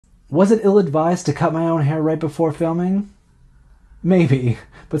Was it ill-advised to cut my own hair right before filming? Maybe,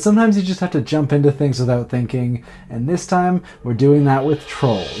 but sometimes you just have to jump into things without thinking, and this time we're doing that with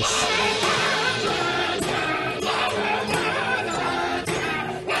trolls.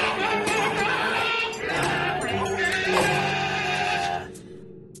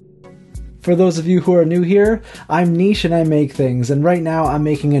 For those of you who are new here, I'm Niche and I make things, and right now I'm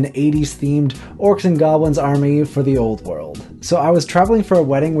making an 80s themed Orcs and Goblins army for the old world. So I was traveling for a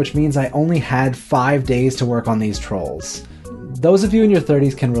wedding, which means I only had 5 days to work on these trolls. Those of you in your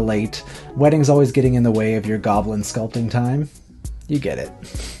 30s can relate. Weddings always getting in the way of your goblin sculpting time. You get it.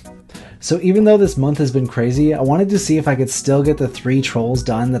 So even though this month has been crazy, I wanted to see if I could still get the 3 trolls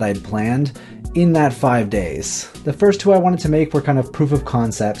done that I'd planned in that 5 days. The first 2 I wanted to make were kind of proof of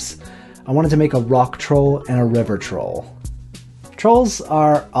concepts. I wanted to make a rock troll and a river troll. Trolls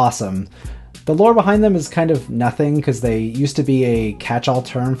are awesome. The lore behind them is kind of nothing because they used to be a catch-all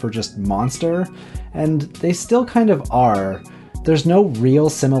term for just monster, and they still kind of are. There's no real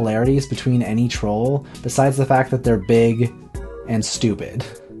similarities between any troll besides the fact that they're big and stupid.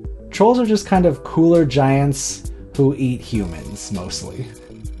 Trolls are just kind of cooler giants who eat humans, mostly.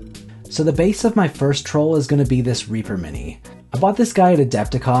 So the base of my first troll is going to be this Reaper Mini. I bought this guy at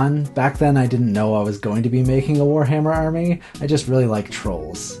Adepticon. Back then I didn't know I was going to be making a Warhammer army, I just really like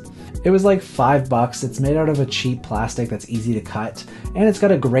trolls. It was like $5, it's made out of a cheap plastic that's easy to cut, and it's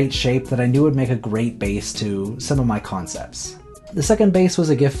got a great shape that I knew would make a great base to some of my concepts. The second base was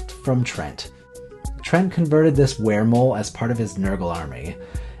a gift from Trent. Trent converted this weremole as part of his Nurgle army.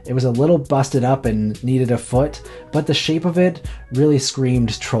 It was a little busted up and needed a foot, but the shape of it really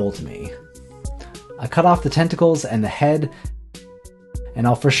screamed troll to me. I cut off the tentacles and the head, and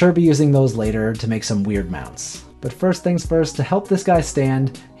I'll for sure be using those later to make some weird mounts. But first things first, to help this guy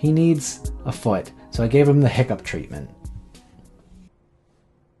stand, he needs a foot, so I gave him the hiccup treatment.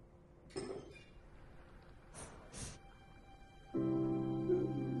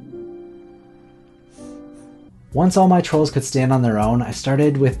 Once all my trolls could stand on their own, I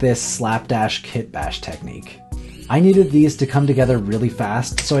started with this slapdash kit bash technique. I needed these to come together really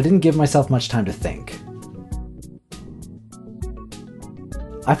fast, so I didn't give myself much time to think.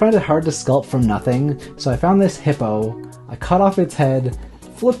 I find it hard to sculpt from nothing, so I found this hippo, I cut off its head,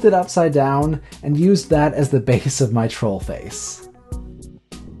 flipped it upside down, and used that as the base of my troll face.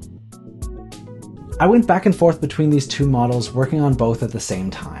 I went back and forth between these 2 models, working on both at the same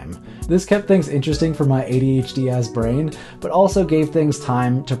time. This kept things interesting for my ADHD-ass brain, but also gave things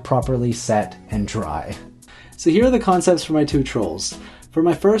time to properly set and dry. So here are the concepts for my 2 trolls. For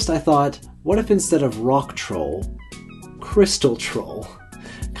my first, I thought, what if instead of rock troll, crystal troll?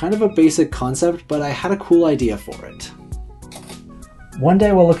 Kind of a basic concept, but I had a cool idea for it. One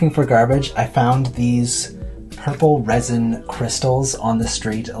day while looking for garbage, I found these purple resin crystals on the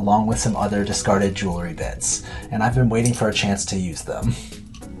street along with some other discarded jewelry bits, and I've been waiting for a chance to use them.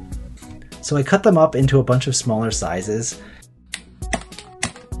 So I cut them up into a bunch of smaller sizes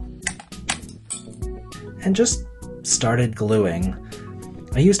and just started gluing.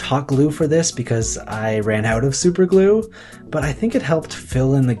 I used hot glue for this because I ran out of super glue, but I think it helped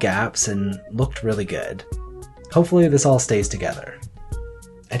fill in the gaps and looked really good. Hopefully this all stays together.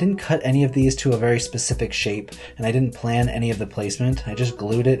 I didn't cut any of these to a very specific shape, and I didn't plan any of the placement. I just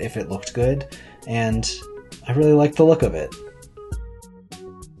glued it if it looked good, and I really liked the look of it.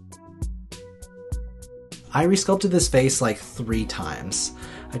 I resculpted this face like 3 times.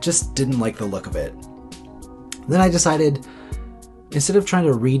 I just didn't like the look of it. Then I decided, instead of trying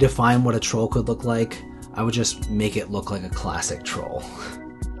to redefine what a troll could look like, I would just make it look like a classic troll.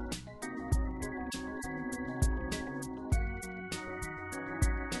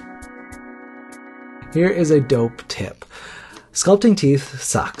 Here is a dope tip. Sculpting teeth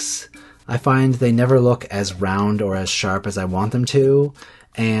sucks. I find they never look as round or as sharp as I want them to,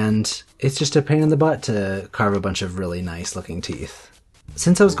 and it's just a pain in the butt to carve a bunch of really nice looking teeth.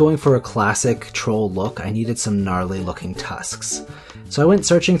 Since I was going for a classic troll look, I needed some gnarly looking tusks. So I went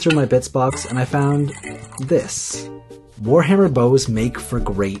searching through my bits box and I found this. Warhammer bows make for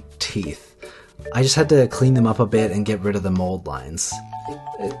great teeth. I just had to clean them up a bit and get rid of the mold lines.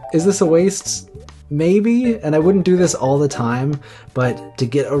 Is this a waste? Maybe, and I wouldn't do this all the time, but to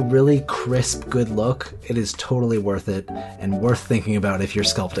get a really crisp, good look, it is totally worth it and worth thinking about if you're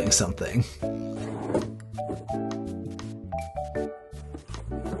sculpting something.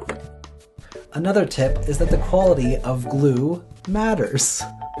 Another tip is that the quality of glue matters.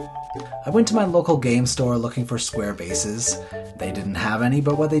 I went to my local game store looking for square bases. They didn't have any,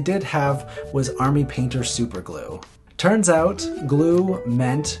 but what they did have was Army Painter Super Glue. Turns out, glue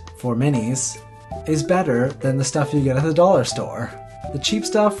meant for minis is better than the stuff you get at the dollar store. The cheap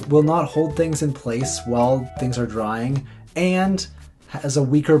stuff will not hold things in place while things are drying, and has a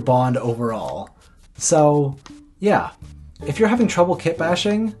weaker bond overall. So, yeah, if you're having trouble kit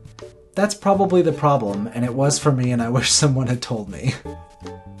bashing, that's probably the problem, and it was for me, and I wish someone had told me.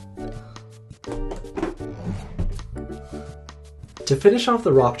 To finish off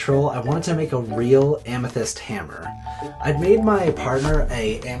the rock troll, I wanted to make a real amethyst hammer. I'd made my partner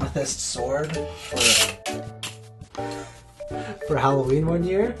a amethyst sword for Halloween one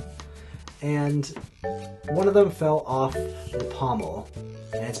year, and one of them fell off the pommel,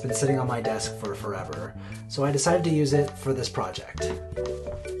 and it's been sitting on my desk for forever. So I decided to use it for this project.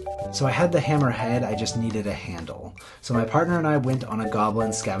 So I had the hammer head, I just needed a handle. So my partner and I went on a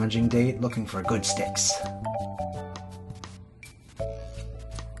goblin scavenging date looking for good sticks.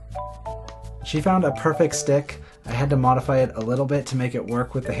 She found a perfect stick. I had to modify it a little bit to make it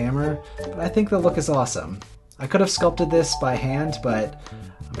work with the hammer, but I think the look is awesome. I could have sculpted this by hand, but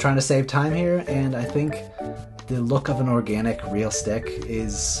I'm trying to save time here, and I think the look of an organic real stick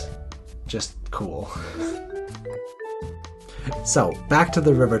is just cool. So, back to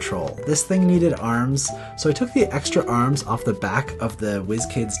the river troll. This thing needed arms, so I took the extra arms off the back of the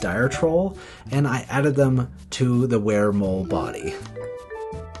WizKids Dire Troll, and I added them to the were-mole body.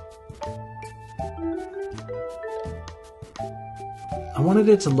 I wanted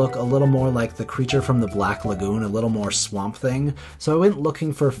it to look a little more like the creature from the Black Lagoon, a little more Swamp Thing, so I went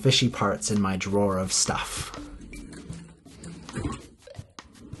looking for fishy parts in my drawer of stuff.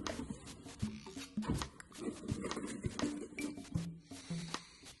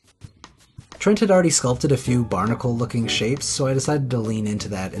 Trent had already sculpted a few barnacle-looking shapes, so I decided to lean into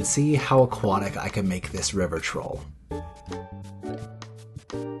that and see how aquatic I could make this river troll.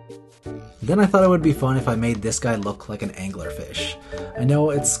 Then I thought it would be fun if I made this guy look like an anglerfish. I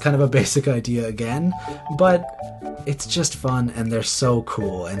know it's kind of a basic idea again, but it's just fun and they're so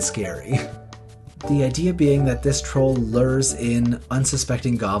cool and scary. The idea being that this troll lures in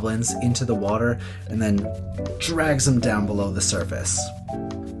unsuspecting goblins into the water and then drags them down below the surface.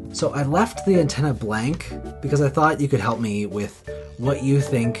 So I left the antenna blank because I thought you could help me with what you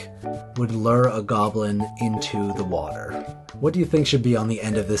think would lure a goblin into the water. What do you think should be on the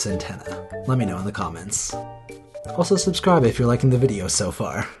end of this antenna? Let me know in the comments. Also subscribe if you're liking the video so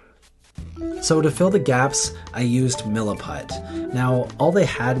far. So to fill the gaps, I used Milliput. Now, all they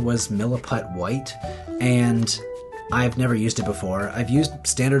had was Milliput White, and I've never used it before. I've used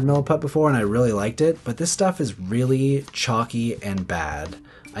standard Milliput before and I really liked it, but this stuff is really chalky and bad.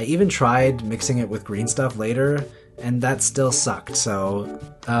 I even tried mixing it with green stuff later, and that still sucked, so,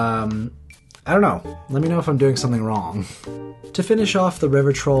 I don't know. Let me know if I'm doing something wrong. To finish off the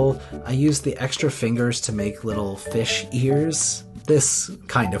river troll, I used the extra fingers to make little fish ears. This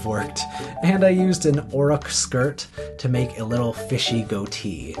kind of worked. And I used an Oruk skirt to make a little fishy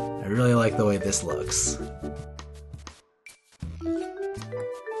goatee. I really like the way this looks.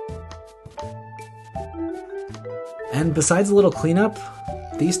 And besides a little cleanup,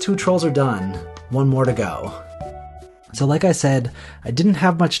 these two trolls are done. One more to go. So like I said, I didn't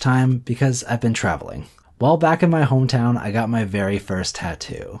have much time because I've been traveling. While back in my hometown, I got my very first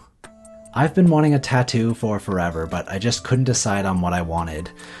tattoo. I've been wanting a tattoo for forever, but I just couldn't decide on what I wanted.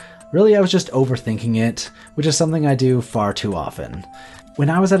 Really, I was just overthinking it, which is something I do far too often. When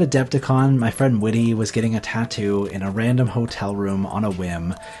I was at Adepticon, my friend Whitty was getting a tattoo in a random hotel room on a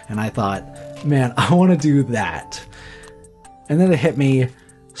whim, and I thought, man, I want to do that. And then it hit me,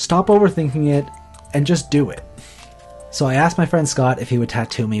 stop overthinking it, and just do it. So I asked my friend Scott if he would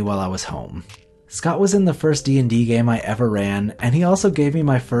tattoo me while I was home. Scott was in the first D&D game I ever ran, and he also gave me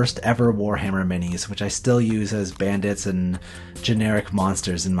my first ever Warhammer minis, which I still use as bandits and generic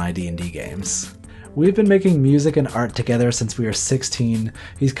monsters in my D&D games. We've been making music and art together since we were 16.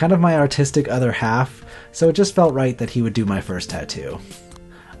 He's kind of my artistic other half, so it just felt right that he would do my first tattoo.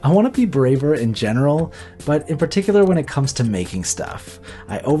 I want to be braver in general, but in particular when it comes to making stuff.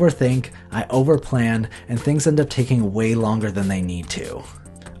 I overthink, I overplan, and things end up taking way longer than they need to.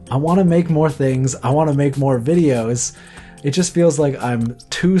 I want to make more things, I want to make more videos, it just feels like I'm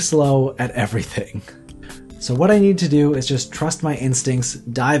too slow at everything. So what I need to do is just trust my instincts,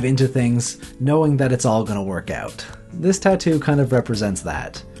 dive into things, knowing that it's all gonna work out. This tattoo kind of represents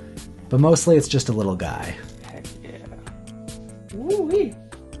that, but mostly it's just a little guy. Heck yeah. Woo-wee.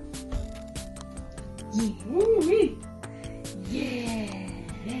 Woo-wee. Yeah.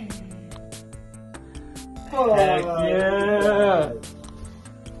 Oh, Heck yeah.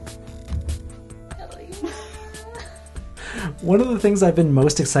 One of the things I've been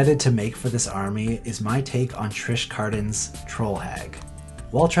most excited to make for this army is my take on Trish Carden's Troll Hag.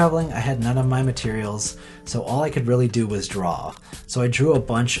 While traveling, I had none of my materials, so all I could really do was draw. So I drew a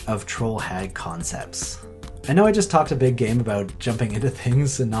bunch of troll hag concepts. I know I just talked a big game about jumping into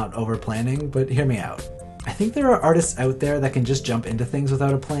things and not over planning, but hear me out. I think there are artists out there that can just jump into things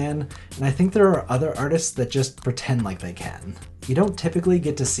without a plan, and I think there are other artists that just pretend like they can. You don't typically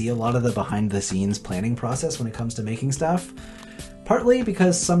get to see a lot of the behind the scenes planning process when it comes to making stuff, partly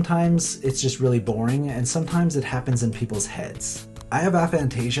because sometimes it's just really boring and sometimes it happens in people's heads. I have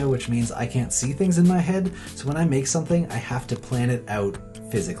aphantasia, which means I can't see things in my head, so when I make something, I have to plan it out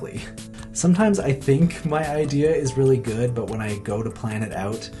physically. Sometimes I think my idea is really good, but when I go to plan it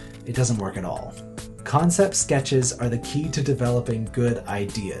out, it doesn't work at all. Concept sketches are the key to developing good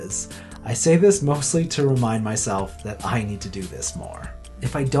ideas. I say this mostly to remind myself that I need to do this more.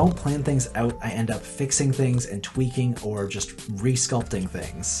 If I don't plan things out, I end up fixing things and tweaking or just resculpting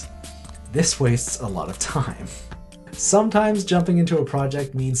things. This wastes a lot of time. Sometimes jumping into a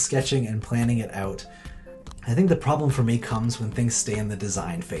project means sketching and planning it out. I think the problem for me comes when things stay in the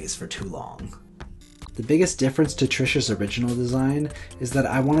design phase for too long. The biggest difference to Trisha's original design is that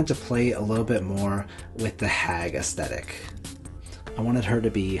I wanted to play a little bit more with the hag aesthetic. I wanted her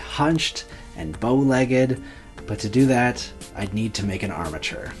to be hunched and bow-legged, but to do that, I'd need to make an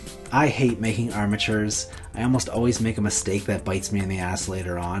armature. I hate making armatures. I almost always make a mistake that bites me in the ass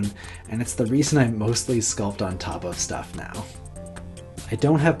later on, and it's the reason I mostly sculpt on top of stuff now. I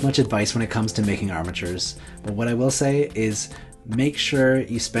don't have much advice when it comes to making armatures, but what I will say is make sure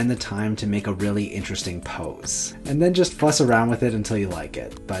you spend the time to make a really interesting pose, and then just fuss around with it until you like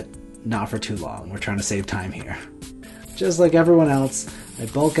it, but not for too long. We're trying to save time here. Just like everyone else, I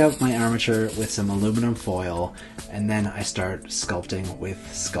bulk out my armature with some aluminum foil, and then I start sculpting with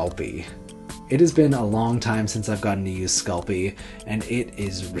Sculpey. It has been a long time since I've gotten to use Sculpey, and it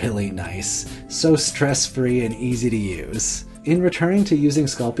is really nice. So stress-free and easy to use. In returning to using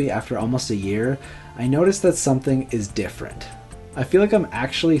Sculpey after almost a year, I noticed that something is different. I feel like I'm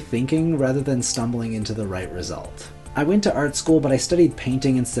actually thinking rather than stumbling into the right result. I went to art school, but I studied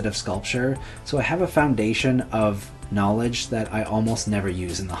painting instead of sculpture, so I have a foundation of knowledge that I almost never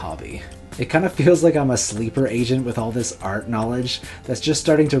use in the hobby. It kind of feels like I'm a sleeper agent with all this art knowledge that's just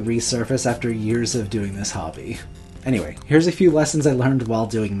starting to resurface after years of doing this hobby. Anyway, here's a few lessons I learned while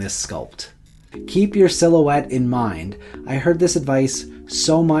doing this sculpt. Keep your silhouette in mind. I heard this advice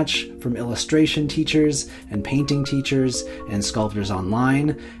so much from illustration teachers and painting teachers and sculptors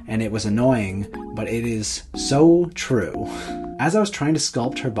online, and it was annoying, but it is so true. As I was trying to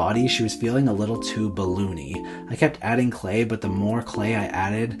sculpt her body, she was feeling a little too balloony. I kept adding clay, but the more clay I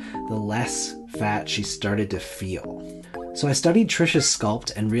added, the less fat she started to feel. So I studied Trisha's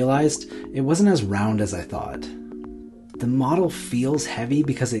sculpt and realized it wasn't as round as I thought. The model feels heavy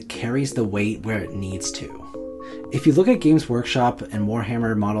because it carries the weight where it needs to. If you look at Games Workshop and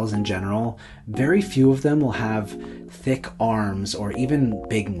Warhammer models in general, very few of them will have thick arms or even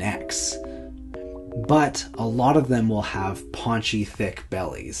big necks. But a lot of them will have paunchy, thick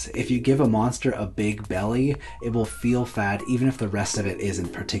bellies. If you give a monster a big belly, it will feel fat even if the rest of it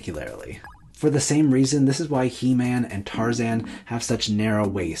isn't particularly. For the same reason, this is why He-Man and Tarzan have such narrow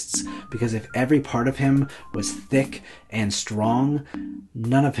waists, because if every part of him was thick and strong,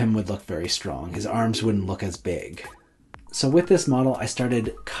 none of him would look very strong. His arms wouldn't look as big. So with this model, I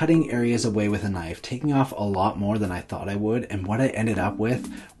started cutting areas away with a knife, taking off a lot more than I thought I would, and what I ended up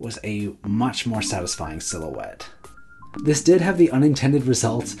with was a much more satisfying silhouette. This did have the unintended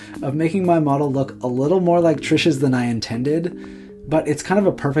result of making my model look a little more like Trisha's than I intended, but it's kind of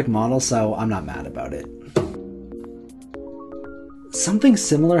a perfect model, so I'm not mad about it. Something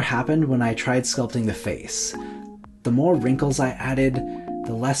similar happened when I tried sculpting the face. The more wrinkles I added,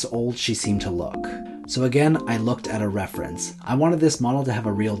 the less old she seemed to look. So again, I looked at a reference. I wanted this model to have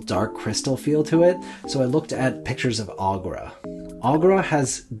a real dark crystal feel to it, so I looked at pictures of Aughra. Aughra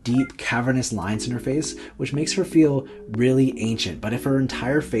has deep, cavernous lines in her face, which makes her feel really ancient, but if her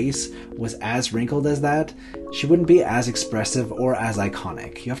entire face was as wrinkled as that, she wouldn't be as expressive or as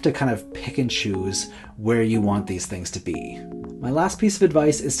iconic. You have to kind of pick and choose where you want these things to be. My last piece of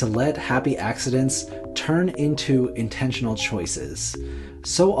advice is to let happy accidents turn into intentional choices.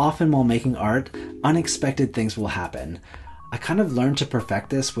 So often while making art, unexpected things will happen. I kind of learned to perfect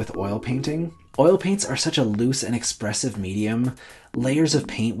this with oil painting. Oil paints are such a loose and expressive medium. Layers of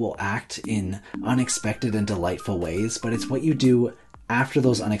paint will act in unexpected and delightful ways, but it's what you do after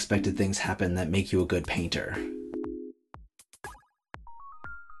those unexpected things happen that make you a good painter.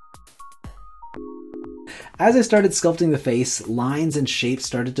 As I started sculpting the face, lines and shapes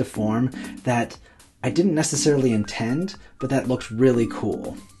started to form that I didn't necessarily intend, but that looked really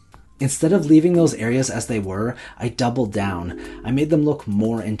cool. Instead of leaving those areas as they were, I doubled down. I made them look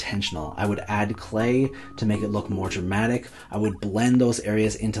more intentional. I would add clay to make it look more dramatic. I would blend those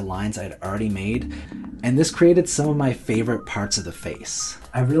areas into lines I'd already made, and this created some of my favorite parts of the face.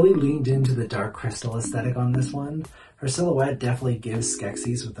 I really leaned into the dark crystal aesthetic on this one. Her silhouette definitely gives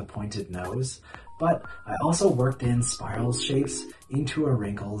Skeksis with the pointed nose, but I also worked in spiral shapes into her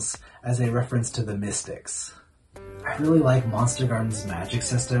wrinkles as a reference to the Mystics. I really like Monster Garden's magic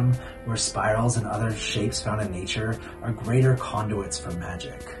system, where spirals and other shapes found in nature are greater conduits for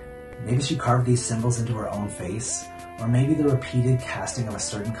magic. Maybe she carved these symbols into her own face, or maybe the repeated casting of a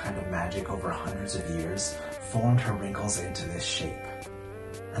certain kind of magic over hundreds of years formed her wrinkles into this shape.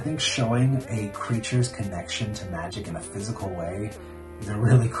 I think showing a creature's connection to magic in a physical way is a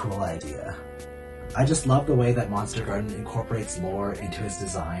really cool idea. I just love the way that Monster Garden incorporates lore into his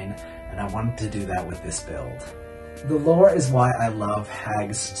design, and I wanted to do that with this build. The lore is why I love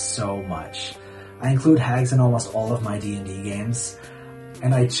hags so much. I include hags in almost all of my D&D games,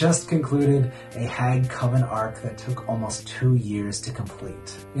 and I just concluded a hag coven arc that took almost 2 years to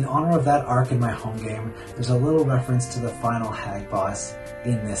complete. In honor of that arc in my home game, there's a little reference to the final hag boss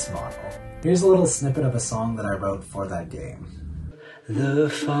in this model. Here's a little snippet of a song that I wrote for that game. The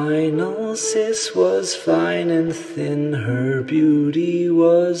final sis was fine and thin, her beauty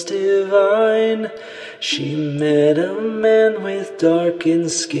was divine. She met a man with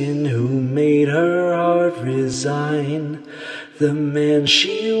darkened skin who made her heart resign. The man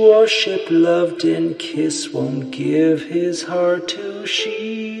she worshipped, loved and kissed won't give his heart to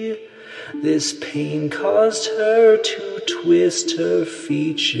she. This pain caused her to twist, her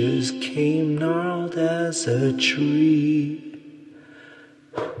features came gnarled as a tree.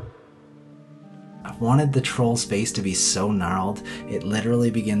 I wanted the troll's face to be so gnarled, it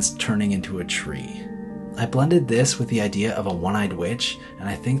literally begins turning into a tree. I blended this with the idea of a one-eyed witch, and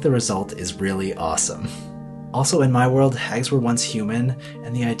I think the result is really awesome. Also, in my world, hags were once human,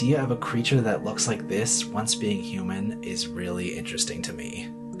 and the idea of a creature that looks like this once being human is really interesting to me.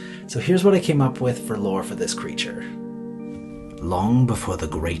 So here's what I came up with for lore for this creature. Long before the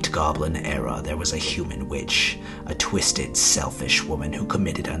Great Goblin era, there was a human witch, a twisted, selfish woman who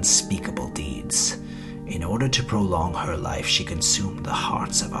committed unspeakable deeds. In order to prolong her life, she consumed the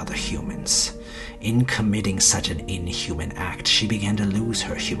hearts of other humans. In committing such an inhuman act, she began to lose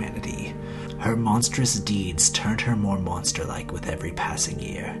her humanity. Her monstrous deeds turned her more monster-like with every passing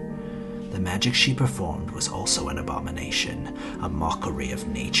year. The magic she performed was also an abomination, a mockery of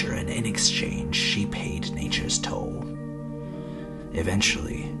nature, and in exchange, she paid nature's toll.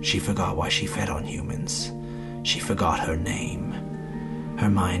 Eventually, she forgot why she fed on humans. She forgot her name. Her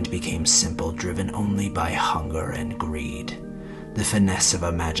mind became simple, driven only by hunger and greed. The finesse of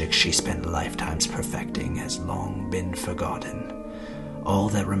a magic she spent lifetimes perfecting has long been forgotten. All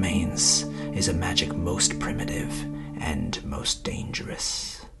that remains is a magic most primitive and most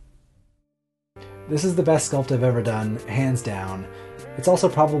dangerous. This is the best sculpt I've ever done, hands down. It's also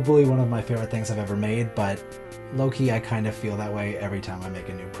probably one of my favorite things I've ever made, but low-key I kind of feel that way every time I make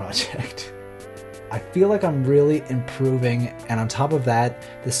a new project. I feel like I'm really improving, and on top of that,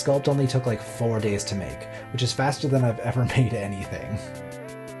 the sculpt only took like 4 days to make, which is faster than I've ever made anything.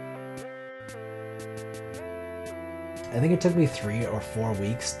 I think it took me 3 or 4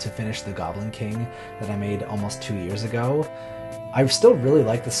 weeks to finish the Goblin King that I made almost 2 years ago. I still really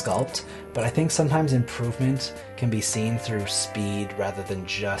like the sculpt, but I think sometimes improvement can be seen through speed rather than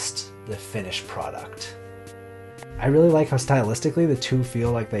just the finished product. I really like how stylistically the two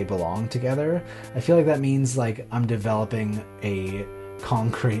feel like they belong together. I feel like that means like I'm developing a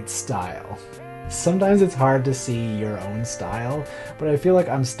concrete style. Sometimes it's hard to see your own style, but I feel like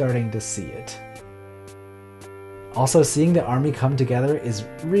I'm starting to see it. Also, seeing the army come together is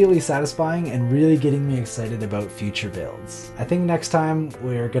really satisfying and really getting me excited about future builds. I think next time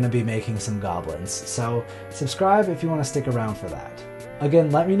we're going to be making some goblins, so subscribe if you want to stick around for that.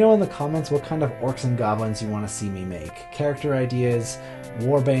 Again, let me know in the comments what kind of orcs and goblins you want to see me make. Character ideas,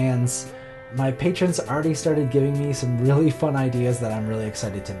 war bands. My patrons already started giving me some really fun ideas that I'm really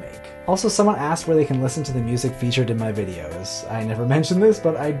excited to make. Also, someone asked where they can listen to the music featured in my videos. I never mentioned this,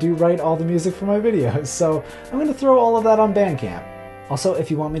 but I do write all the music for my videos, so I'm going to throw all of that on Bandcamp. Also, if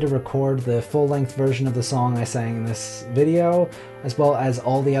you want me to record the full-length version of the song I sang in this video, as well as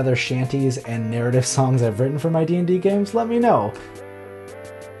all the other shanties and narrative songs I've written for my D&D games, let me know.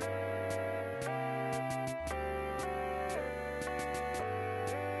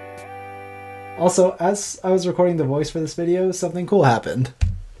 Also, as I was recording the voice for this video, something cool happened.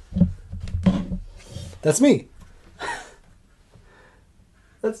 That's me.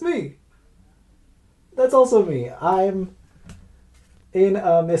 That's me. That's also me. I'm in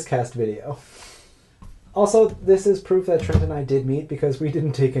a miscast video. Also, this is proof that Trent and I did meet because we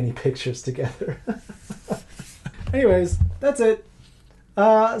didn't take any pictures together. Anyways, that's it.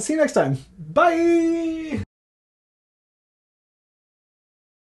 See you next time. Bye!